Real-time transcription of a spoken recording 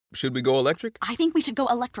Should we go electric? I think we should go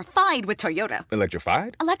electrified with Toyota.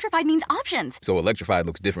 Electrified? Electrified means options. So electrified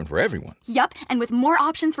looks different for everyone. Yup, and with more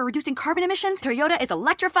options for reducing carbon emissions, Toyota is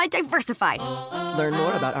electrified diversified. Learn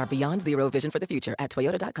more about our Beyond Zero vision for the future at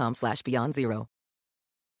toyota.com/Beyond Zero.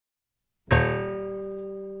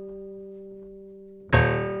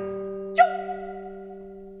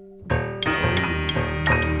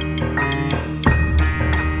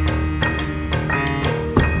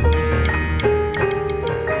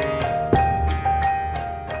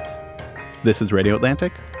 This is Radio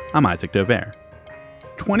Atlantic. I'm Isaac Dover.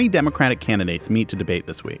 20 Democratic candidates meet to debate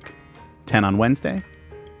this week. 10 on Wednesday,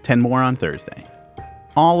 10 more on Thursday.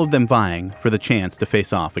 All of them vying for the chance to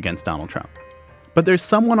face off against Donald Trump. But there's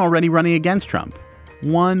someone already running against Trump.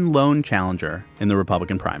 One lone challenger in the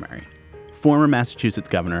Republican primary. Former Massachusetts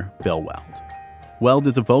Governor Bill Weld. Weld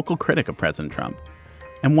is a vocal critic of President Trump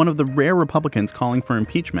and one of the rare Republicans calling for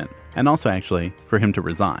impeachment and also actually for him to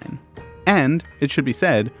resign. And, it should be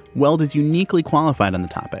said, Weld is uniquely qualified on the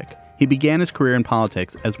topic. He began his career in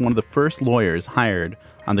politics as one of the first lawyers hired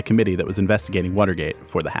on the committee that was investigating Watergate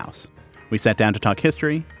for the House. We sat down to talk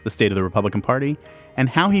history, the state of the Republican Party, and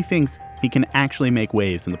how he thinks he can actually make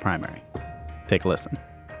waves in the primary. Take a listen.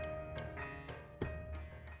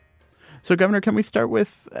 So, Governor, can we start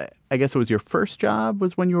with, I guess it was your first job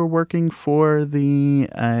was when you were working for the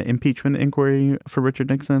impeachment inquiry for Richard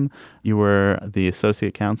Nixon. You were the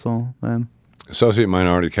associate counsel then? Associate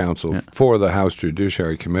Minority Counsel for the House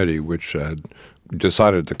Judiciary Committee, which had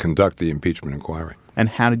decided to conduct the impeachment inquiry. And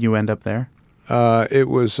how did you end up there? It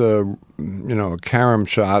was, a carom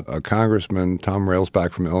shot. A congressman, Tom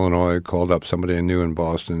Railsback from Illinois, called up somebody I knew in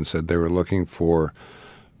Boston and said they were looking for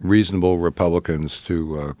reasonable Republicans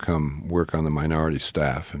to come work on the minority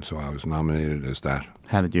staff, and so I was nominated as that.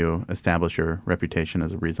 How did you establish your reputation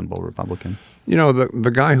as a reasonable Republican? You know, the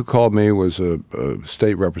guy who called me was a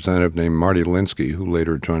state representative named Marty Linsky, who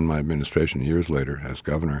later joined my administration years later as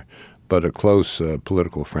governor, but a close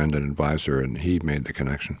political friend and advisor, and he made the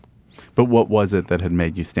connection. But what was it that had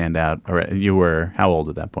made you stand out? Or you were how old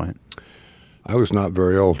at that point? I was not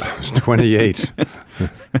very old. I was 28.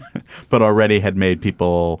 But already had made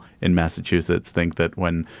people in Massachusetts think that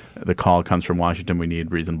when the call comes from Washington, we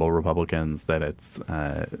need reasonable Republicans, that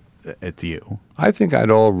it's you. I think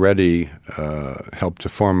I'd already helped to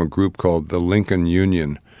form a group called the Lincoln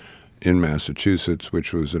Union in Massachusetts,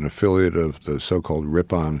 which was an affiliate of the so-called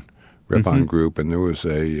Ripon group, and there was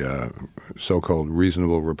a so-called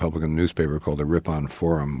reasonable Republican newspaper called the Ripon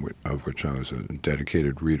Forum, of which I was a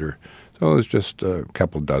dedicated reader. So it was just a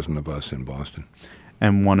couple dozen of us in Boston.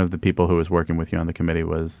 And one of the people who was working with you on the committee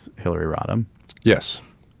was Hillary Rodham? Yes.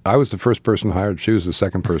 I was the first person hired. She was the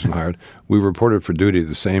second person hired. We reported for duty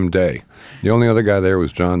the same day. The only other guy there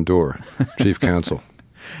was John Doerr, chief counsel.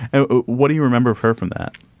 And what do you remember of her from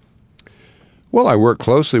that? Well, I worked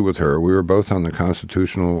closely with her. We were both on the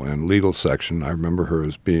constitutional and legal section. I remember her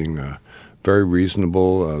as being very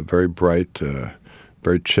reasonable, very bright,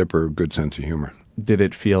 very chipper, good sense of humor. Did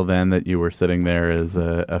it feel then that you were sitting there as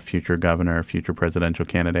a future governor, a future presidential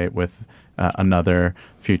candidate with another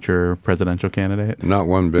future presidential candidate? Not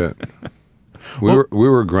one bit. We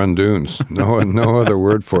were grundoons. No other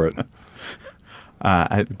word for it.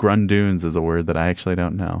 Grundoons is a word that I actually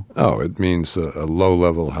don't know. Oh, it means a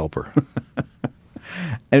low-level helper.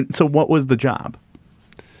 And so what was the job?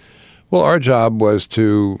 Well, our job was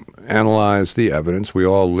to analyze the evidence. We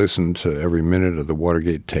all listened to every minute of the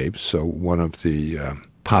Watergate tapes. So one of the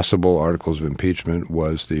possible articles of impeachment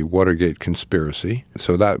was the Watergate conspiracy.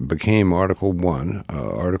 So that became Article 1.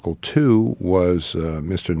 Article 2 was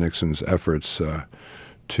Mr. Nixon's efforts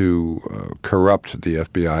to corrupt the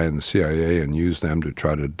FBI and the CIA and use them to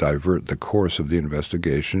try to divert the course of the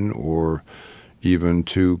investigation or even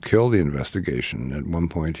to kill the investigation. At one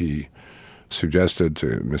point, he suggested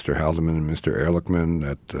to Mr. Haldeman and Mr. Ehrlichman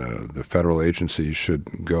that the federal agencies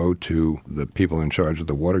should go to the people in charge of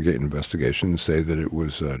the Watergate investigation and say that it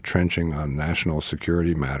was trenching on national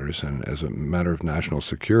security matters and as a matter of national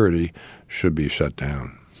security should be shut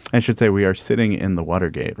down. I should say we are sitting in the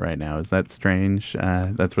Watergate right now. Is that strange?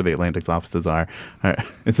 That's where the Atlantic's offices are.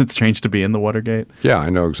 Is it strange to be in the Watergate? Yeah, I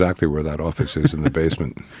know exactly where that office is in the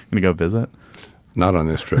basement. Going to go visit? Not on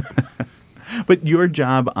this trip. But your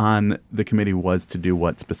job on the committee was to do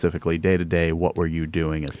what specifically day to day? What were you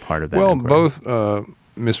doing as part of that inquiry? Both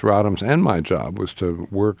Ms. Rodham's and my job was to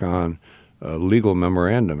work on a legal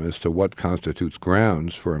memorandum as to what constitutes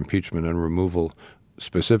grounds for impeachment and removal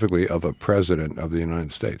specifically of a president of the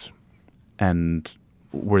United States. And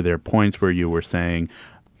were there points where you were saying,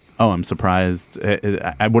 oh, I'm surprised.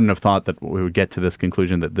 I wouldn't have thought that we would get to this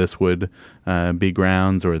conclusion that this would be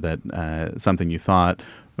grounds or that something you thought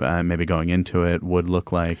maybe going into it would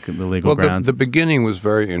look like the legal Well, grounds? the beginning was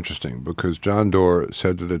very interesting because John Doerr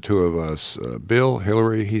said to the two of us, Bill,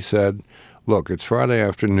 Hillary, he said, look, it's Friday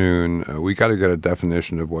afternoon. We got to get a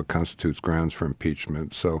definition of what constitutes grounds for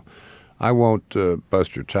impeachment. So I won't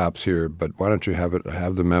bust your chops here, but why don't you have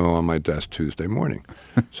the memo on my desk Tuesday morning?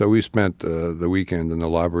 So we spent the weekend in the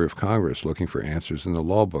Library of Congress looking for answers in the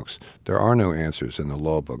law books. There are no answers in the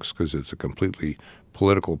law books because it's a completely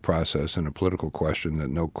political process and a political question that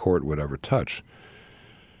no court would ever touch.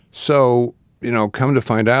 So, come to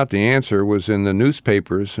find out, the answer was in the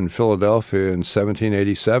newspapers in Philadelphia in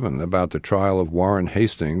 1787 about the trial of Warren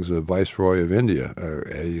Hastings, a viceroy of India,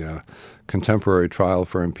 a contemporary trial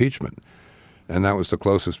for impeachment. And that was the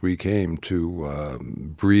closest we came to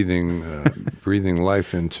breathing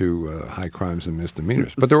life into high crimes and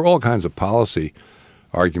misdemeanors. But there were all kinds of policy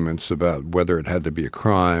arguments about whether it had to be a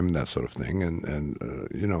crime, that sort of thing. And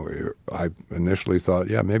I initially thought,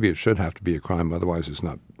 yeah, maybe it should have to be a crime, otherwise it's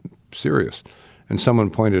not serious. And someone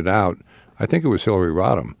pointed out, I think it was Hillary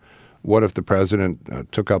Rodham, what if the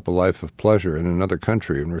president took up a life of pleasure in another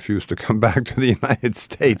country and refused to come back to the United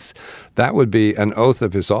States? That would be an oath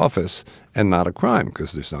of his office and not a crime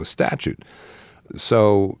because there's no statute.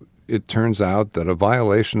 So it turns out that a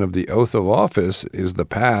violation of the oath of office is the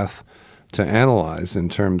path to analyze in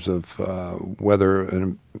terms of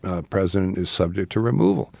whether a president is subject to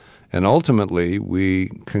removal. And ultimately, we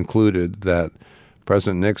concluded that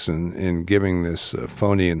President Nixon, in giving this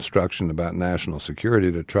phony instruction about national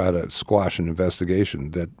security to try to squash an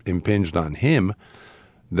investigation that impinged on him,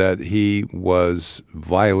 that he was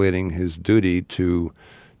violating his duty to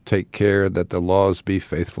take care that the laws be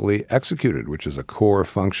faithfully executed, which is a core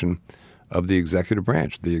function of the executive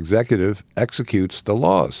branch. The executive executes the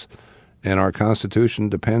laws, and our Constitution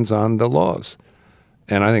depends on the laws.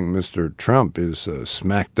 And I think Mr. Trump is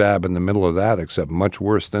smack dab in the middle of that, except much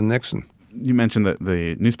worse than Nixon. You mentioned that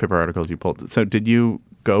the newspaper articles you pulled. So did you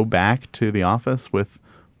go back to the office with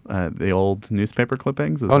the old newspaper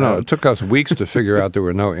clippings? No, it took us weeks to figure out there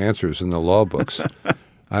were no answers in the law books.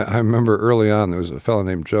 I remember early on there was a fellow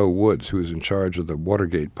named Joe Woods who was in charge of the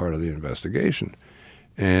Watergate part of the investigation.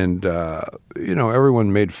 And,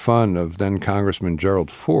 everyone made fun of then Congressman Gerald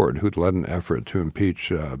Ford, who'd led an effort to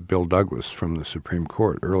impeach Bill Douglas from the Supreme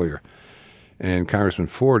Court earlier. And Congressman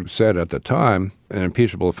Ford said at the time, an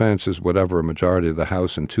impeachable offense is whatever a majority of the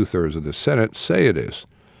House and 2/3 of the Senate say it is.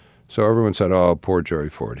 So everyone said, oh, poor Jerry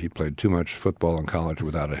Ford. He played too much football in college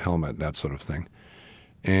without a helmet, that sort of thing.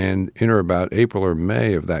 And in or about April or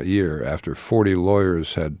May of that year, after 40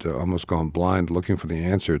 lawyers had almost gone blind looking for the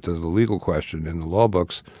answer to the legal question in the law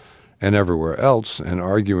books and everywhere else and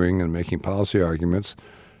arguing and making policy arguments,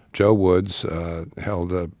 Joe Woods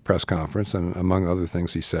held a press conference, and among other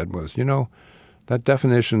things he said was, that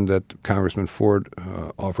definition that Congressman Ford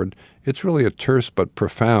offered, it's really a terse but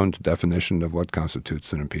profound definition of what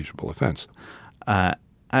constitutes an impeachable offense.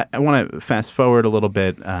 I want to fast forward a little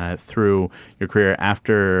bit through your career.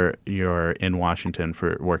 After you're in Washington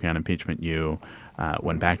for working on impeachment, you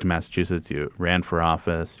went back to Massachusetts. You ran for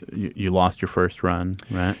office. You lost your first run,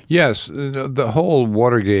 right? Yes. The whole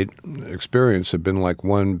Watergate experience had been like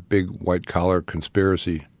one big white-collar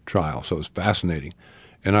conspiracy trial, so it was fascinating.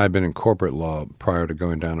 And I had been in corporate law prior to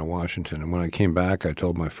going down to Washington. And when I came back, I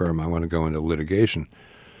told my firm I want to go into litigation,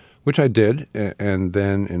 which I did. And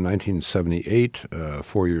then in 1978,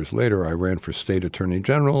 4 years later, I ran for state attorney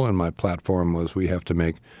general, and my platform was we have to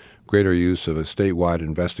make greater use of a statewide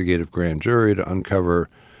investigative grand jury to uncover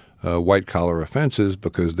white-collar offenses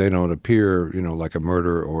because they don't appear, like a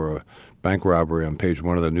murder or a bank robbery on page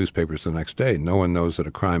one of the newspapers the next day. No one knows that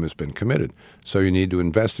a crime has been committed. So you need to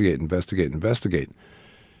investigate.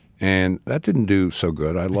 And that didn't do so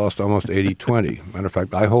good. I lost almost 80-20. Matter of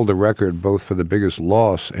fact, I hold the record both for the biggest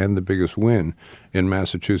loss and the biggest win in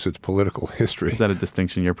Massachusetts political history. Is that a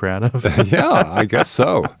distinction you're proud of? Yeah, I guess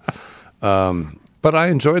so. But I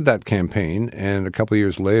enjoyed that campaign, and a couple of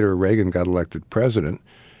years later, Reagan got elected president,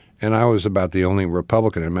 and I was about the only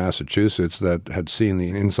Republican in Massachusetts that had seen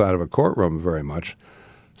the inside of a courtroom very much.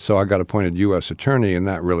 So I got appointed U.S. attorney, and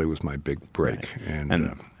that really was my big break.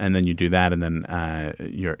 Right. And then you do that, and then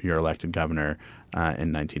you're elected governor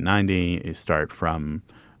in 1990. You start from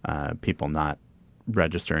people not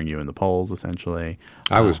registering you in the polls, essentially.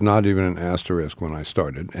 I was not even an asterisk when I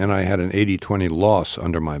started, and I had an 80-20 loss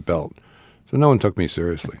under my belt. So no one took me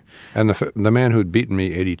seriously. And the man who'd beaten me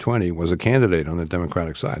 80-20 was a candidate on the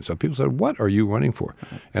Democratic side. So people said, what are you running for?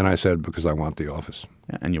 And I said, because I want the office.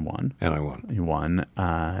 Yeah, and you won. And I won. You won.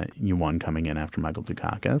 You won coming in after Michael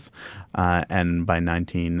Dukakis. And by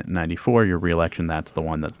 1994, your reelection, that's the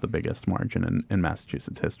one that's the biggest margin in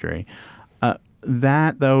Massachusetts history.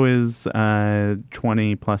 That, though, is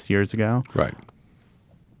 20 plus years ago. Right.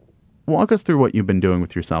 Walk us through what you've been doing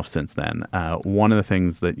with yourself since then. One of the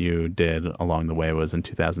things that you did along the way was in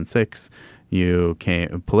 2006, you came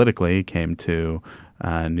to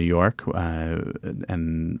New York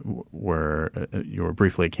and you were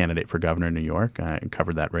briefly a candidate for governor in New York. And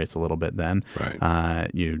covered that race a little bit then. Right.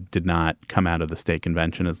 You did not come out of the state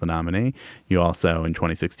convention as the nominee. You also, in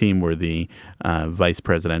 2016, were the vice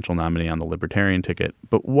presidential nominee on the Libertarian ticket.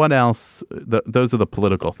 But what else? Those are the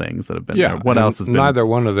political things that have been there. What else has been? Neither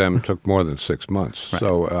one of them took more than 6 months. Right.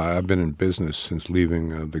 So I've been in business since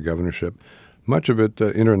leaving the governorship. Much of it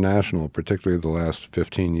international, particularly the last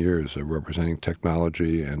 15 years, representing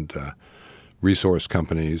technology and resource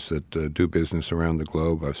companies that do business around the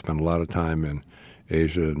globe. I've spent a lot of time in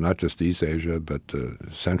Asia, not just East Asia, but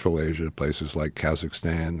Central Asia, places like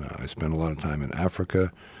Kazakhstan. I spent a lot of time in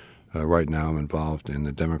Africa. Right now I'm involved in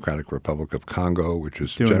the Democratic Republic of Congo, which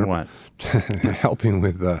is doing what? helping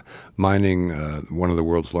with mining one of the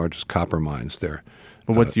world's largest copper mines there.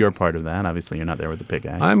 But what's your part of that? Obviously, you're not there with the big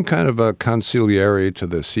axe. I'm kind of a consigliere to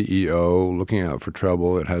the CEO, looking out for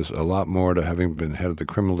trouble. It has a lot more to having been head of the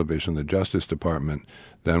criminal division of the Justice Department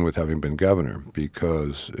than with having been governor,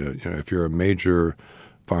 because if you're a major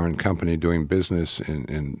foreign company doing business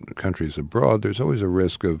in countries abroad, there's always a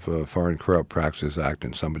risk of Foreign Corrupt Practices Act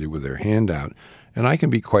and somebody with their hand out. And I can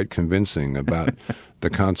be quite convincing about the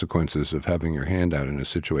consequences of having your hand out in a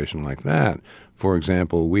situation like that. For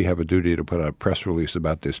example, we have a duty to put out a press release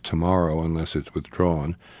about this tomorrow unless it's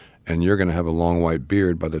withdrawn, and you're going to have a long white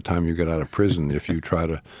beard by the time you get out of prison if you try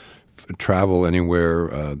to travel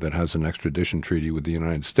anywhere that has an extradition treaty with the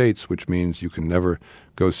United States, which means you can never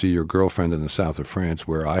go see your girlfriend in the south of France,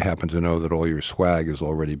 where I happen to know that all your swag is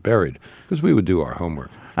already buried, because we would do our homework.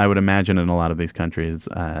 I would imagine in a lot of these countries,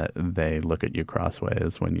 they look at you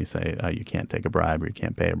crossways when you say you can't take a bribe or you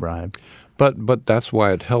can't pay a bribe. But that's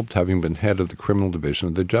why it helped having been head of the criminal division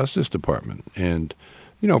of the Justice Department. And,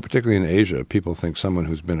 particularly in Asia, people think someone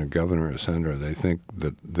who's been a governor or a senator, they think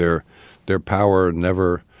that their power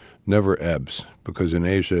never ebbs, because in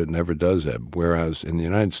Asia it never does ebb. Whereas in the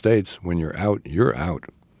United States, when you're out, you're out.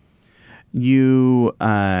 You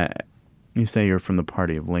say you're from the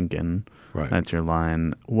party of Lincoln. Right. That's your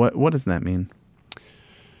line. What does that mean?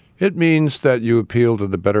 It means that you appeal to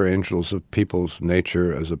the better angels of people's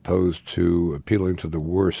nature as opposed to appealing to the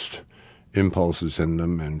worst impulses in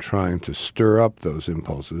them and trying to stir up those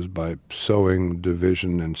impulses by sowing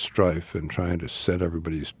division and strife and trying to set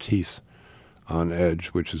everybody's teeth on edge,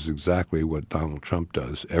 which is exactly what Donald Trump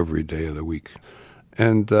does every day of the week.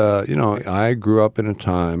 And, I grew up in a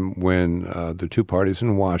time when the two parties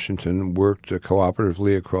in Washington worked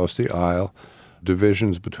cooperatively across the aisle.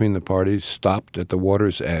 Divisions between the parties stopped at the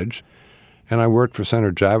water's edge. And I worked for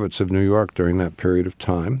Senator Javits of New York during that period of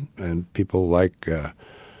time. And people like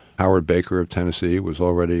Howard Baker of Tennessee was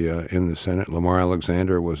already in the Senate. Lamar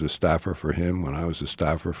Alexander was a staffer for him when I was a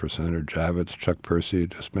staffer for Senator Javits. Chuck Percy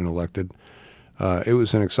had just been elected. It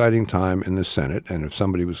was an exciting time in the Senate, and if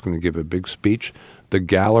somebody was going to give a big speech, the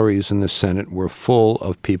galleries in the Senate were full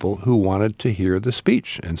of people who wanted to hear the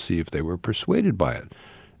speech and see if they were persuaded by it.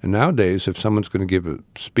 And nowadays, if someone's going to give a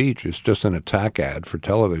speech, it's just an attack ad for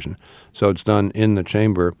television. So it's done in the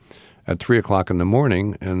chamber at 3 o'clock in the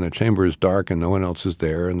morning, and the chamber is dark and no one else is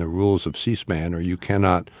there, and the rules of C-SPAN are you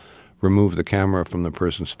cannot remove the camera from the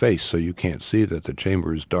person's face, so you can't see that the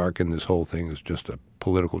chamber is dark and this whole thing is just a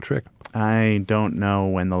political trick. I don't know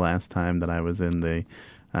when the last time that I was in the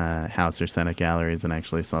House or Senate galleries and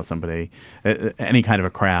actually saw somebody, any kind of a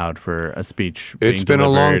crowd for a speech being It's been a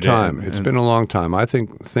long delivered. time. It's been a long time. I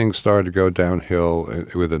think things started to go downhill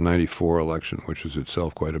with the 94 election, which was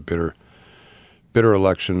itself quite a bitter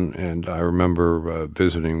election. And I remember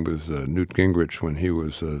visiting with Newt Gingrich when he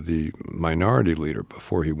was the minority leader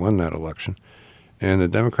before he won that election. And the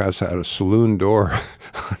Democrats had a saloon door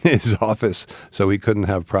on his office so he couldn't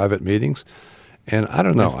have private meetings. And I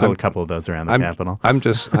don't know. There's still a couple of those around the Capitol. I'm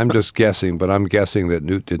just guessing, but I'm guessing that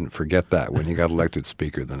Newt didn't forget that when he got elected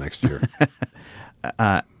Speaker the next year.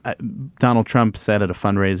 Donald Trump said at a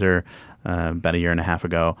fundraiser about a year and a half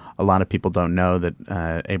ago, a lot of people don't know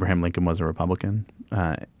that Abraham Lincoln was a Republican.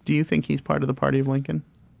 Do you think he's part of the party of Lincoln?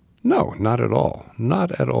 No, not at all.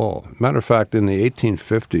 Not at all. Matter of fact, in the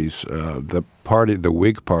 1850s, the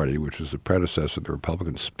Whig Party, which was the predecessor of the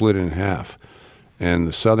Republicans, split in half. And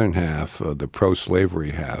the southern half, the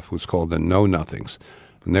pro-slavery half, was called the Know-Nothings.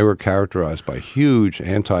 And they were characterized by huge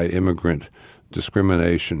anti-immigrant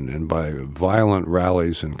discrimination and by violent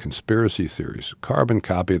rallies and conspiracy theories. Carbon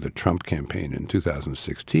copy of the Trump campaign in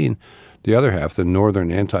 2016. The other half, the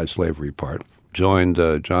northern anti-slavery part, joined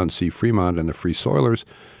John C. Fremont and the Free Soilers,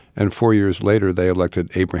 and 4 years later they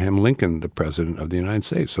elected Abraham Lincoln the president of the United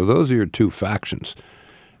States. So those are your two factions.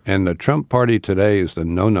 And the Trump party today is the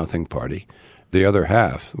know-nothing party. The other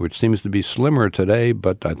half, which seems to be slimmer today,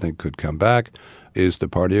 but I think could come back, is the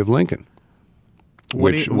party of Lincoln,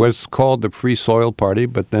 which was called the Free Soil Party,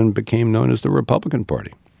 but then became known as the Republican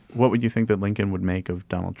Party. What would you think that Lincoln would make of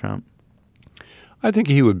Donald Trump? I think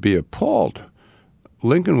he would be appalled.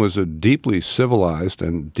 Lincoln was a deeply civilized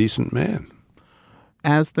and decent man.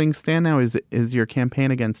 As things stand now, is your campaign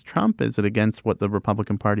against Trump? Is it against what the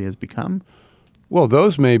Republican Party has become? Well,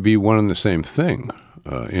 those may be one and the same thing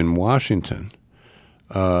in Washington.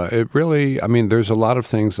 It really, I mean, there's a lot of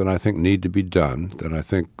things that I think need to be done that I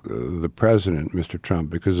think the president, Mr. Trump,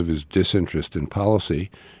 because of his disinterest in policy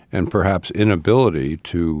and perhaps inability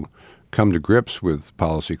to come to grips with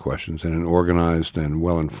policy questions in an organized and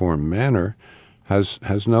well-informed manner,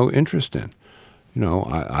 has no interest in. You know,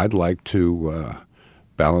 I'd like to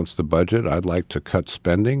balance the budget. I'd like to cut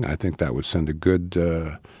spending. I think that would send a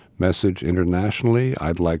good message internationally.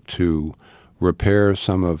 I'd like to repair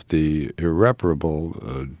some of the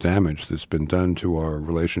irreparable damage that's been done to our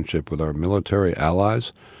relationship with our military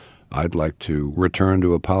allies. I'd like to return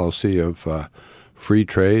to a policy of free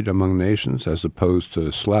trade among nations as opposed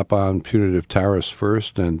to slap on punitive tariffs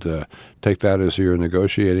first and take that as your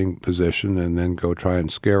negotiating position and then go try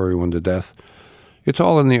and scare everyone to death. It's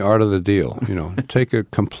all in the art of the deal. You know, take a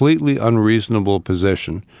completely unreasonable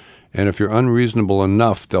position, and if you're unreasonable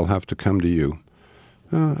enough, they'll have to come to you.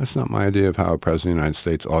 That's not my idea of how a president of the United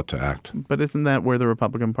States ought to act. But isn't that where the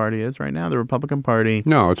Republican Party is right now? The Republican Party...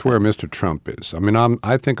 No, it's where Mr. Trump is. I mean,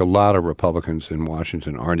 I think a lot of Republicans in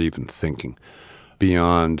Washington aren't even thinking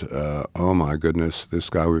beyond, oh my goodness, this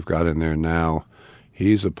guy we've got in there now,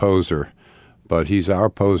 he's a poser, but he's our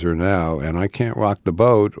poser now, and I can't rock the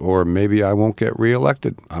boat, or maybe I won't get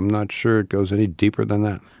reelected. I'm not sure it goes any deeper than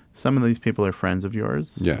that. Some of these people are friends of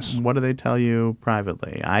yours. Yes. What do they tell you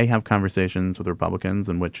privately? I have conversations with Republicans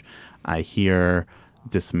in which I hear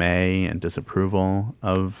dismay and disapproval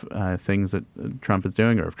of things that Trump is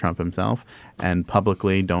doing or of Trump himself, and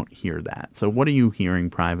publicly don't hear that. So what are you hearing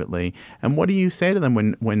privately? And what do you say to them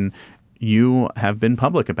when you have been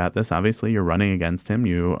public about this? Obviously, you're running against him.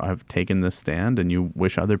 You have taken this stand, and you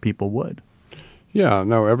wish other people would. Yeah,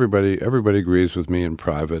 no, everybody agrees with me in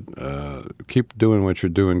private. Keep doing what you're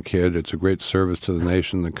doing, kid. It's a great service to the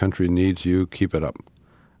nation. The country needs you. Keep it up.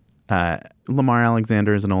 Lamar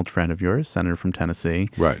Alexander is an old friend of yours, senator from Tennessee.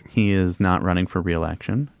 Right. He is not running for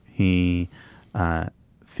re-election. He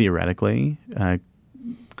theoretically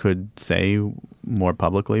could say more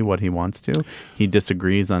publicly what he wants to. He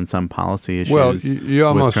disagrees on some policy issues. Well, you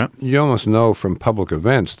almost know from public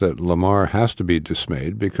events that Lamar has to be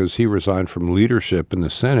dismayed because he resigned from leadership in the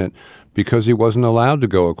Senate because he wasn't allowed to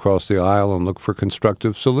go across the aisle and look for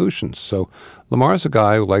constructive solutions. So Lamar's a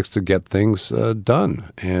guy who likes to get things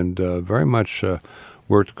done and very much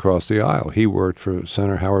worked across the aisle. He worked for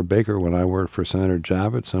Senator Howard Baker when I worked for Senator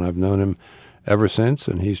Javits, and I've known him ever since,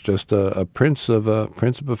 and he's just a prince of a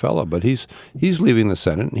fellow. But he's leaving the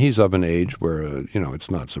Senate, and he's of an age where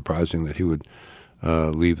it's not surprising that he would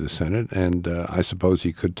leave the Senate. And I suppose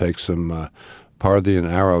he could take some Parthian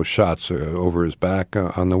arrow shots over his back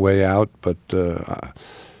on the way out. But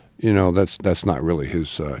that's not really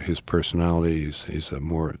his personality. He's a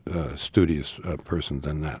more studious person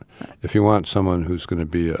than that. If you want someone who's going to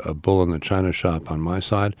be a bull in the china shop on my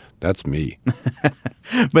side, that's me.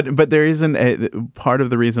 But there isn't part of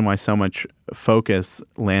the reason why so much focus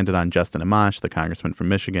landed on Justin Amash, the congressman from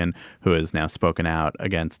Michigan, who has now spoken out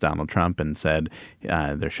against Donald Trump and said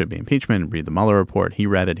there should be impeachment. Read the Mueller report. He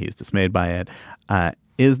read it. He's dismayed by it.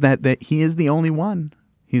 Is that he is the only one.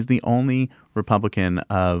 He's the only Republican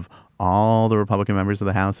of all the Republican members of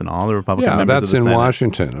the House and all the Republican members of the Senate. Yeah, that's in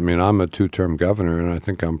Washington. I mean, I'm a two-term governor, and I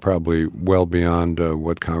think I'm probably well beyond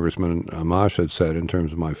what Congressman Amash had said in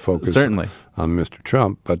terms of my focus Certainly. on Mr.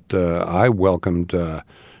 Trump. But I welcomed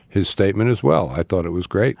his statement as well. I thought it was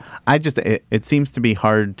great. It seems to be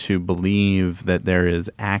hard to believe that there is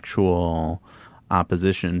actual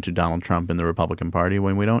opposition to Donald Trump in the Republican Party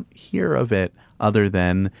when we don't hear of it other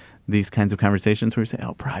than these kinds of conversations where we say,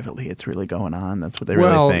 oh, privately, it's really going on. That's what they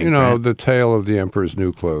really think. Well, right? The tale of the emperor's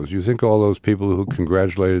new clothes. You think all those people who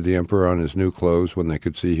congratulated the emperor on his new clothes when they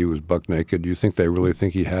could see he was buck naked, you think they really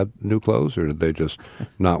think he had new clothes, or did they just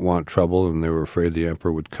not want trouble and they were afraid the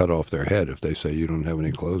emperor would cut off their head if they say you don't have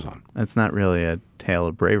any clothes on? That's not really a tale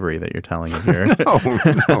of bravery that you're telling here.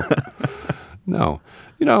 No.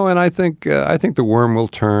 And I think the worm will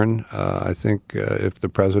turn. I think if the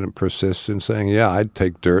president persists in saying, yeah, I'd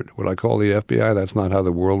take dirt, what I call the FBI, that's not how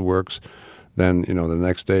the world works, Then, the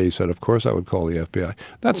next day he said, of course I would call the FBI.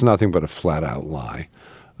 That's nothing but a flat-out lie.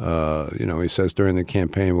 He says during the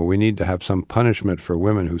campaign, well, we need to have some punishment for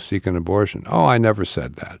women who seek an abortion. Oh, I never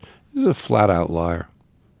said that. He's a flat-out liar.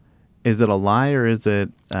 Is it a lie or is it...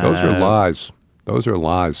 Those are lies. Those are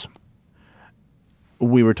lies.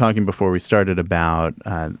 We were talking before we started about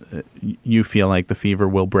you feel like the fever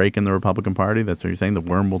will break in the Republican Party. That's what you're saying. The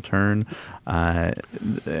worm will turn. Well,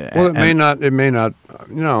 it may not. It may not.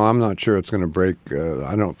 I'm not sure it's going to break.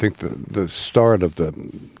 I don't think the start of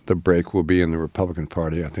the break will be in the Republican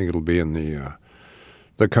Party. I think it'll be in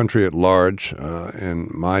the country at large. And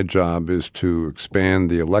my job is to expand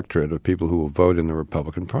the electorate of people who will vote in the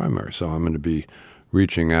Republican primary. So I'm going to be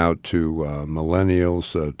reaching out to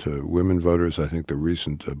millennials, to women voters. I think the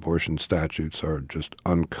recent abortion statutes are just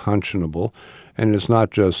unconscionable. And it's not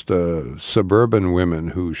just suburban women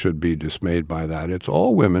who should be dismayed by that. It's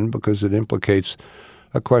all women because it implicates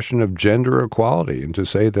a question of gender equality. And to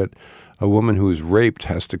say that a woman who is raped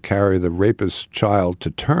has to carry the rapist's child to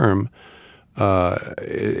term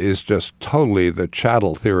is just totally the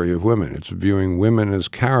chattel theory of women. It's viewing women as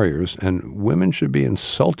carriers, and women should be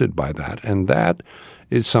insulted by that. And that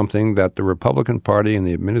is something that the Republican Party and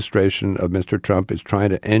the administration of Mr. Trump is trying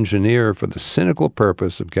to engineer for the cynical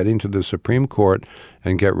purpose of getting to the Supreme Court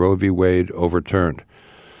and get Roe v. Wade overturned.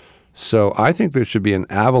 So I think there should be an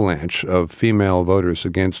avalanche of female voters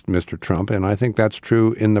against Mr. Trump, and I think that's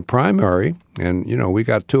true in the primary. And, we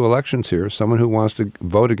got 2 elections here. Someone who wants to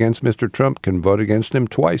vote against Mr. Trump can vote against him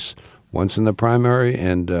twice, once in the primary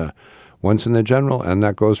and once in the general, and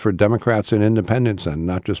that goes for Democrats and independents and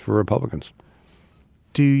not just for Republicans.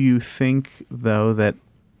 Do you think, though, that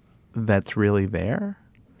that's really there?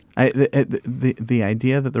 The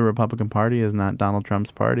idea that the Republican Party is not Donald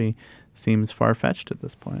Trump's party seems far-fetched at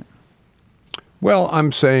this point. Well,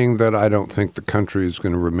 I'm saying that I don't think the country is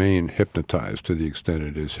going to remain hypnotized to the extent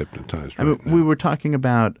it is hypnotized now. We were talking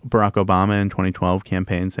about Barack Obama in 2012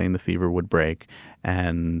 campaign saying the fever would break,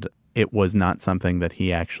 and it was not something that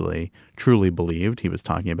he actually truly believed. He was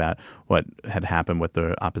talking about what had happened with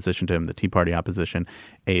the opposition to him, the Tea Party opposition.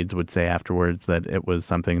 Aides would say afterwards that it was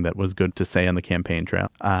something that was good to say on the campaign trail.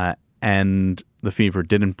 And the fever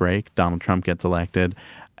didn't break. Donald Trump gets elected.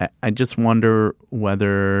 I just wonder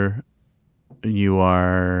whether you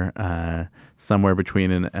are somewhere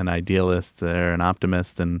between an idealist or an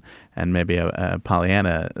optimist and maybe a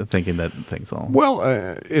Pollyanna thinking that things will... Well,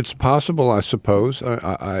 it's possible, I suppose.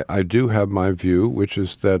 I do have my view, which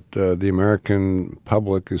is that the American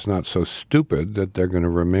public is not so stupid that they're going to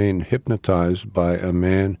remain hypnotized by a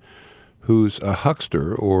man who's a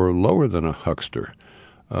huckster or lower than a huckster.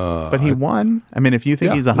 But he won. I mean, if you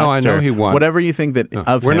think he's a huckster, no, I know he won. Whatever you think that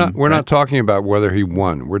of him. We're not talking about whether he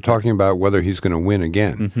won. We're talking about whether he's going to win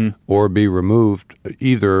again or be removed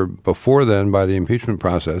either before then by the impeachment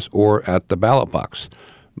process or at the ballot box.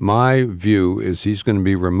 My view is he's going to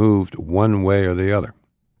be removed one way or the other.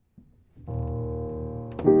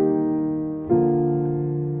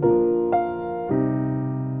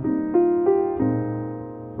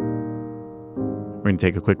 We're going to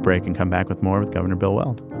take a quick break and come back with more with Governor Bill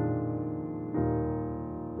Weld.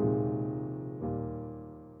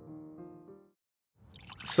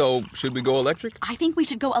 So, should we go electric? I think we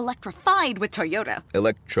should go electrified with Toyota.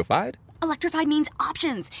 Electrified? Electrified means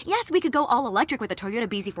options. Yes, we could go all electric with the Toyota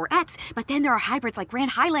BZ4X, but then there are hybrids like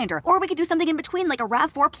Grand Highlander, or we could do something in between like a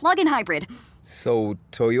RAV4 plug-in hybrid. So,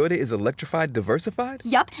 Toyota is electrified diversified?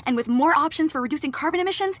 Yup, and with more options for reducing carbon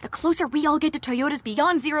emissions, the closer we all get to Toyota's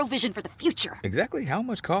Beyond Zero vision for the future. Exactly how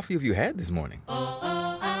much coffee have you had this morning?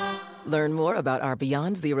 Learn more about our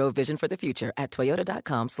Beyond Zero vision for the future at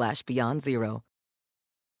toyota.com/Beyond Zero.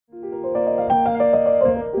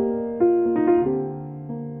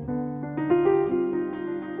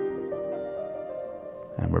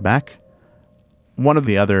 And we're back. One of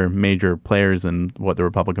the other major players in what the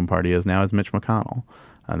Republican Party is now is Mitch McConnell,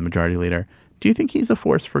 the majority leader. Do you think he's a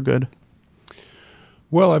force for good?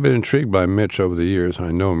 Well, I've been intrigued by Mitch over the years.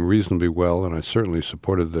 I know him reasonably well, and I certainly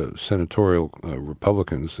supported the senatorial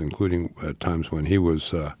Republicans, including at times when he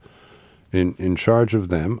was in charge of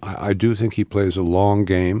them. I do think he plays a long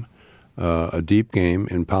game, a deep game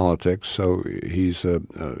in politics, so he's a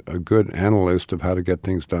good analyst of how to get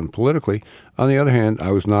things done politically. On the other hand,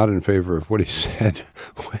 I was not in favor of what he said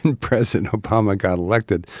when President Obama got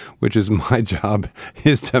elected, which is my job,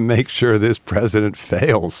 is to make sure this president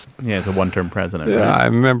fails. Yeah, he's a one-term president, Yeah, right? I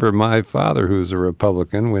remember my father, who's a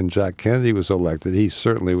Republican, when Jack Kennedy was elected. He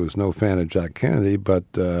certainly was no fan of Jack Kennedy, but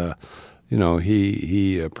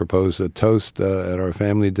he proposed a toast at our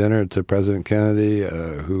family dinner to President Kennedy,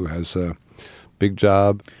 who has a big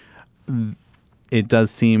job. It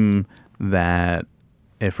does seem that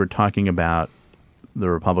if we're talking about the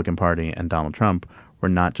Republican Party and Donald Trump, we're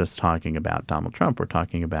not just talking about Donald Trump. We're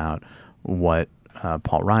talking about what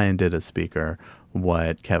Paul Ryan did as Speaker,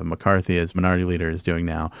 what Kevin McCarthy as Minority Leader is doing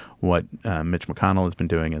now, what Mitch McConnell has been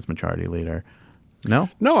doing as Majority Leader. No?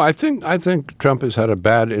 No, I think Trump has had a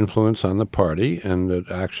bad influence on the party, and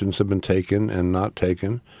that actions have been taken and not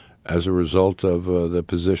taken as a result of the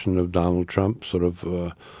position of Donald Trump sort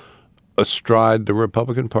of astride the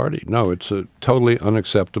Republican Party. No, it's a totally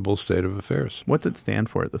unacceptable state of affairs. What's it stand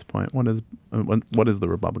for at this point? What is the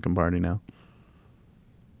Republican Party now?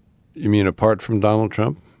 You mean apart from Donald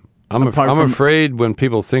Trump? I'm afraid when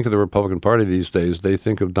people think of the Republican Party these days, they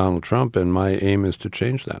think of Donald Trump, and my aim is to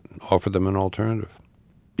change that, offer them an alternative.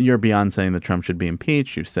 You're beyond saying that Trump should be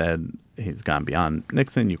impeached. You said he's gone beyond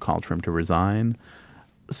Nixon. You called for him to resign.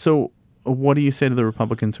 So what do you say to the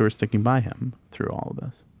Republicans who are sticking by him through all of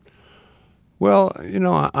this? Well,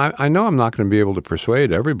 I know I'm not going to be able to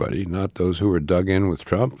persuade everybody, not those who are dug in with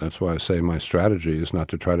Trump. That's why I say my strategy is not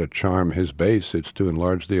to try to charm his base. It's to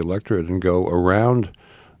enlarge the electorate and go around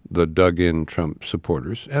the dug-in Trump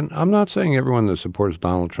supporters. And I'm not saying everyone that supports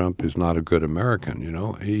Donald Trump is not a good American.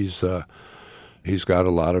 He's got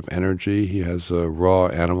a lot of energy. He has a raw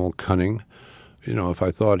animal cunning. If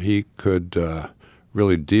I thought he could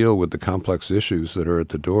really deal with the complex issues that are at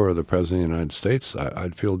the door of the President of the United States,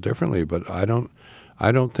 I'd feel differently. But I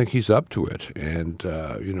don't think he's up to it. And,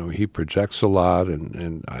 he projects a lot,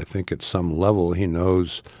 and I think at some level he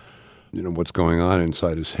knows what's going on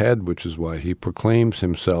inside his head, which is why he proclaims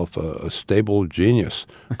himself a stable genius,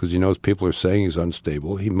 because he knows people are saying he's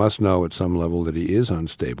unstable. He must know at some level that he is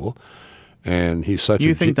unstable. And he's such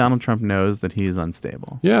You think Donald Trump knows that he's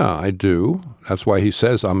unstable? Yeah, I do. That's why he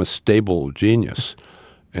says I'm a stable genius.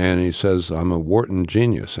 And he says I'm a Wharton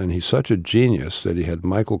genius. And he's such a genius that he had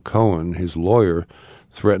Michael Cohen, his lawyer,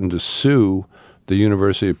 threaten to sue the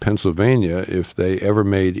University of Pennsylvania if they ever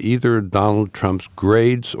made either Donald Trump's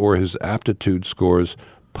grades or his aptitude scores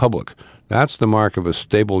public. That's the mark of a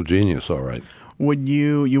stable genius, all right. Would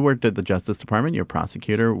you worked at the Justice Department, you're a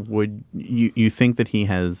prosecutor, would you think that he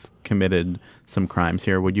has committed some crimes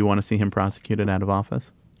here? Would you want to see him prosecuted out of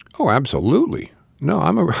office? Oh, absolutely. No,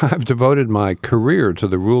 I've devoted my career to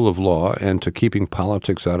the rule of law and to keeping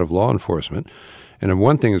politics out of law enforcement. And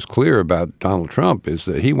one thing is clear about Donald Trump is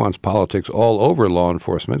that he wants politics all over law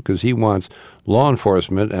enforcement because he wants law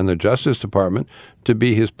enforcement and the Justice Department to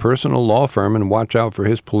be his personal law firm and watch out for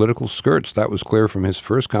his political skirts. That was clear from his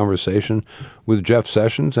first conversation with Jeff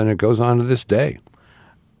Sessions, and it goes on to this day.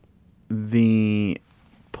 The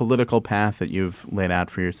political path that you've laid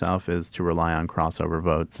out for yourself is to rely on crossover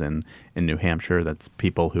votes in New Hampshire. That's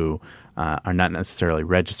people who are not necessarily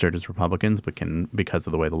registered as Republicans, but can, because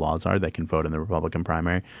of the way the laws are, they can vote in the Republican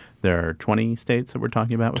primary. There are 20 states that we're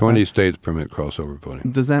talking about. 20 states permit crossover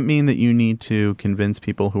voting. Does that mean that you need to convince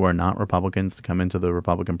people who are not Republicans to come into the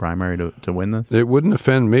Republican primary to win this? It wouldn't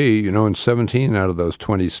offend me. In 17 out of those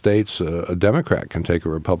 20 states, a Democrat can take a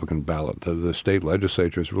Republican ballot. The state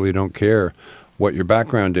legislatures really don't care what your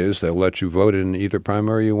background is. They'll let you vote in either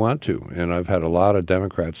primary you want to. And I've had a lot of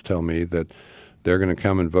Democrats tell me that they're going to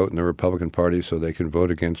come and vote in the Republican Party so they can vote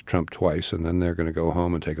against Trump twice, and then they're going to go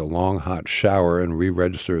home and take a long, hot shower and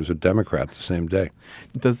re-register as a Democrat the same day.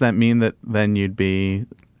 Does that mean that then you'd be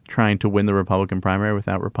trying to win the Republican primary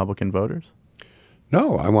without Republican voters?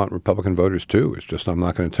 No, I want Republican voters too. It's just I'm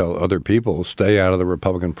not going to tell other people stay out of the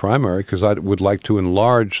Republican primary because I would like to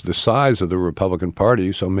enlarge the size of the Republican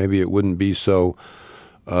Party so maybe it wouldn't be so,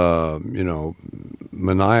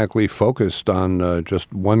 maniacally focused on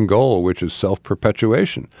just one goal, which is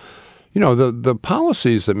self-perpetuation. The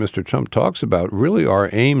policies that Mr. Trump talks about really are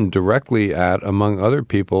aimed directly at, among other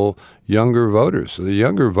people, younger voters. So the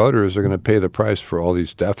younger voters are going to pay the price for all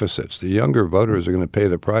these deficits. The younger voters are going to pay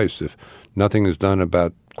the price if nothing is done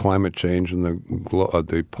about climate change and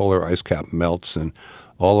the polar ice cap melts and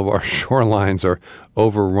all of our shorelines are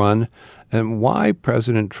overrun. And why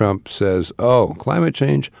President Trump says, climate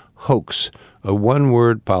change, hoax, a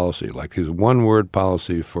one-word policy, like his one-word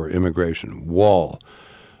policy for immigration, wall.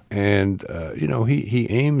 And, he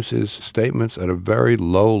aims his statements at a very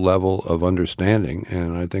low level of understanding,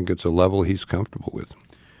 and I think it's a level he's comfortable with.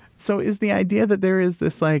 So is the idea that there is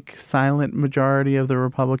this, silent majority of the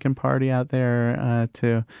Republican Party out there,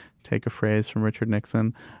 to take a phrase from Richard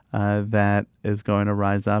Nixon, that is going to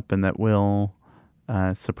rise up and that will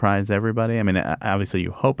surprise everybody? I mean, obviously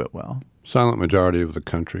you hope it will. Silent majority of the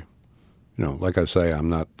country. Like I say, I'm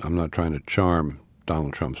not trying to charm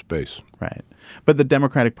Donald Trump's base. Right. But the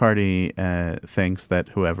Democratic Party thinks that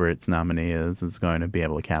whoever its nominee is going to be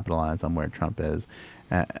able to capitalize on where Trump is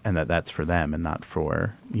and that's for them and not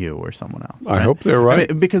for you or someone else. I hope they're right.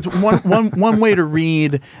 I mean, because one way to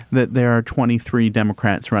read that there are 23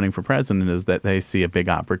 Democrats running for president is that they see a big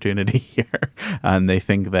opportunity here, and they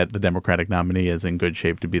think that the Democratic nominee is in good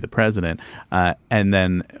shape to be the president. And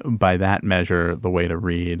then by that measure, the way to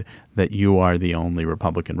read that you are the only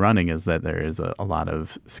Republican running is that there is a lot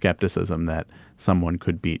of skepticism that someone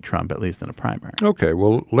could beat Trump, at least in a primary. Okay,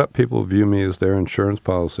 well, let people view me as their insurance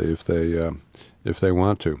policy if they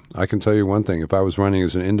want to. I can tell you one thing. If I was running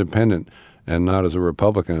as an independent and not as a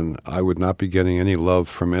Republican, I would not be getting any love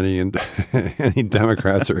from any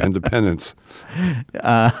Democrats or independents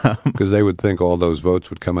because they would think all those votes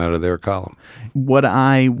would come out of their column. What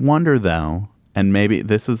I wonder, though, and maybe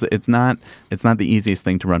it's not the easiest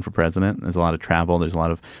thing to run for president. There's a lot of travel. There's a lot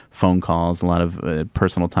of phone calls, a lot of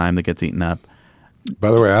personal time that gets eaten up.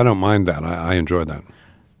 By the way, I don't mind that. I enjoy that.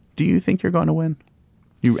 Do you think you're going to win?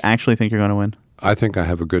 You actually think you're going to win? I think I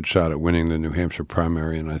have a good shot at winning the New Hampshire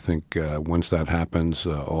primary, and I think once that happens,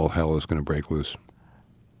 all hell is going to break loose.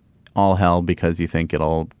 All hell because you think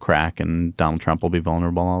it'll crack and Donald Trump will be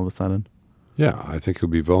vulnerable all of a sudden? Yeah, I think he'll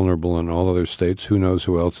be vulnerable in all other states. Who knows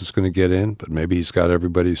who else is going to get in, but maybe he's got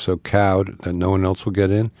everybody so cowed that no one else will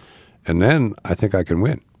get in. And then I think I can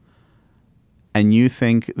win. And you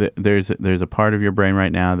think that there's a part of your brain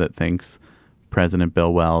right now that thinks President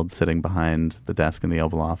Bill Weld sitting behind the desk in the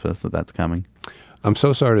Oval Office, that's coming? I'm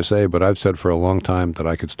so sorry to say, but I've said for a long time that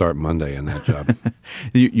I could start Monday in that job.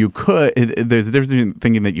 You could. There's a difference between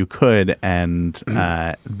thinking that you could and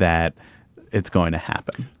that it's going to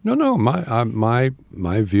happen. No.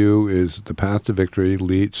 My view is the path to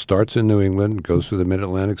victory starts in New England, goes through the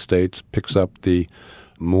Mid-Atlantic states, picks up the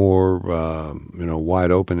more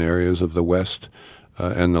wide open areas of the West.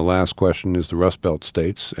 And the last question is the Rust Belt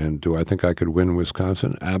states. And do I think I could win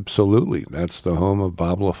Wisconsin? Absolutely. That's the home of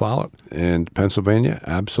Bob La Follette. And Pennsylvania?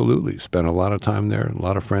 Absolutely. Spent a lot of time there, a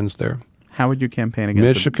lot of friends there. How would you campaign against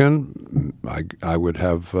Michigan? I would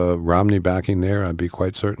have Romney backing there. I'd be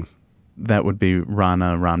quite certain. That would be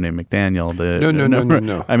Ronna Romney McDaniel.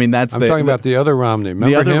 No. I mean, I'm talking about the other Romney.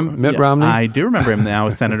 Remember him, Mitt Romney? I do remember him now,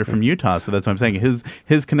 a senator from Utah. So that's what I'm saying.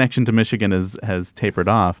 His connection to Michigan has tapered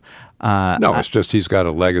off. No, it's just he's got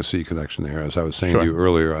a legacy connection there. As I was saying Sure. to you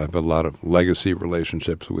earlier, I have a lot of legacy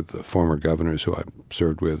relationships with the former governors who I've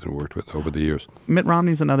served with and worked with over the years. Mitt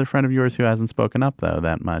Romney's another friend of yours who hasn't spoken up, though,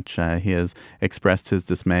 that much. He has expressed his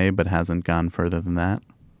dismay, but hasn't gone further than that.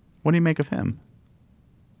 What do you make of him?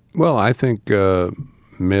 Well, I think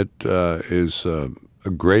Mitt is a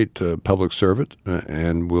great public servant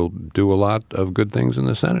and will do a lot of good things in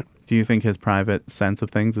the Senate. Do you think his private sense of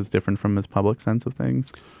things is different from his public sense of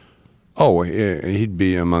things? Oh, he'd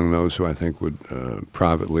be among those who I think would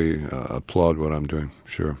privately applaud what I'm doing,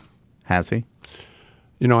 sure. Has he?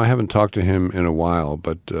 I haven't talked to him in a while,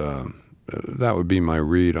 but that would be my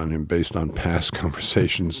read on him based on past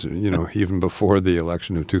conversations, even before the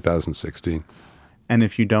election of 2016. And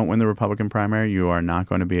if you don't win the Republican primary, you are not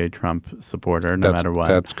going to be a Trump supporter no matter what.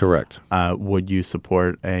 That's correct. Would you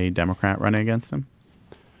support a Democrat running against him?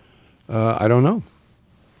 I don't know.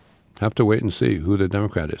 Have to wait and see who the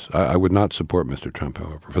Democrat is. I would not support Mr. Trump,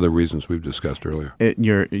 however, for the reasons we've discussed earlier.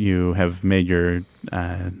 You have made your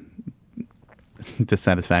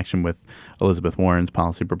dissatisfaction with Elizabeth Warren's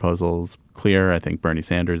policy proposals clear. I think Bernie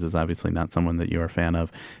Sanders is obviously not someone that you are a fan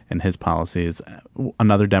of in his policies.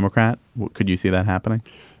 Another Democrat, could you see that happening?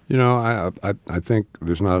 I think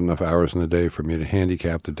there's not enough hours in the day for me to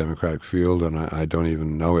handicap the Democratic field, and I don't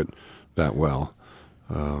even know it that well.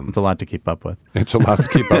 It's a lot to keep up with. It's a lot to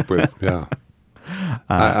keep up with, yeah.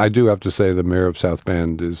 I do have to say the mayor of South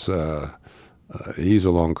Bend is he's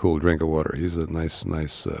a long, cool drink of water. He's a nice,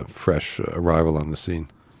 fresh arrival on the scene.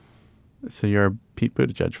 So you're a Pete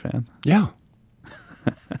Buttigieg fan? Yeah.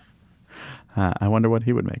 I wonder what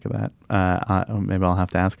he would make of that. Maybe I'll have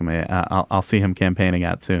to ask him. I'll see him campaigning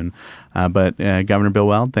out soon. But Governor Bill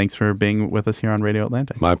Weld, thanks for being with us here on Radio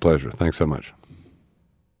Atlantic. My pleasure. Thanks so much.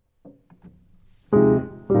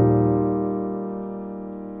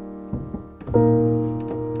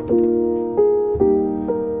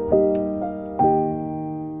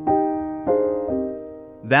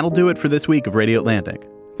 That'll do it for this week of Radio Atlantic.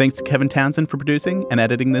 Thanks to Kevin Townsend for producing and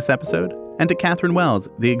editing this episode, and to Catherine Wells,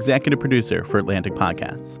 the executive producer for Atlantic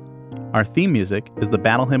Podcasts. Our theme music is the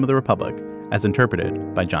Battle Hymn of the Republic, as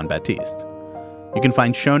interpreted by John Baptiste. You can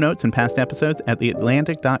find show notes and past episodes at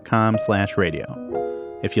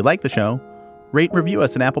theatlantic.com/radio. If you like the show, rate and review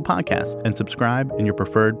us at Apple Podcasts and subscribe in your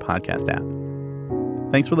preferred podcast app.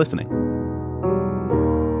 Thanks for listening.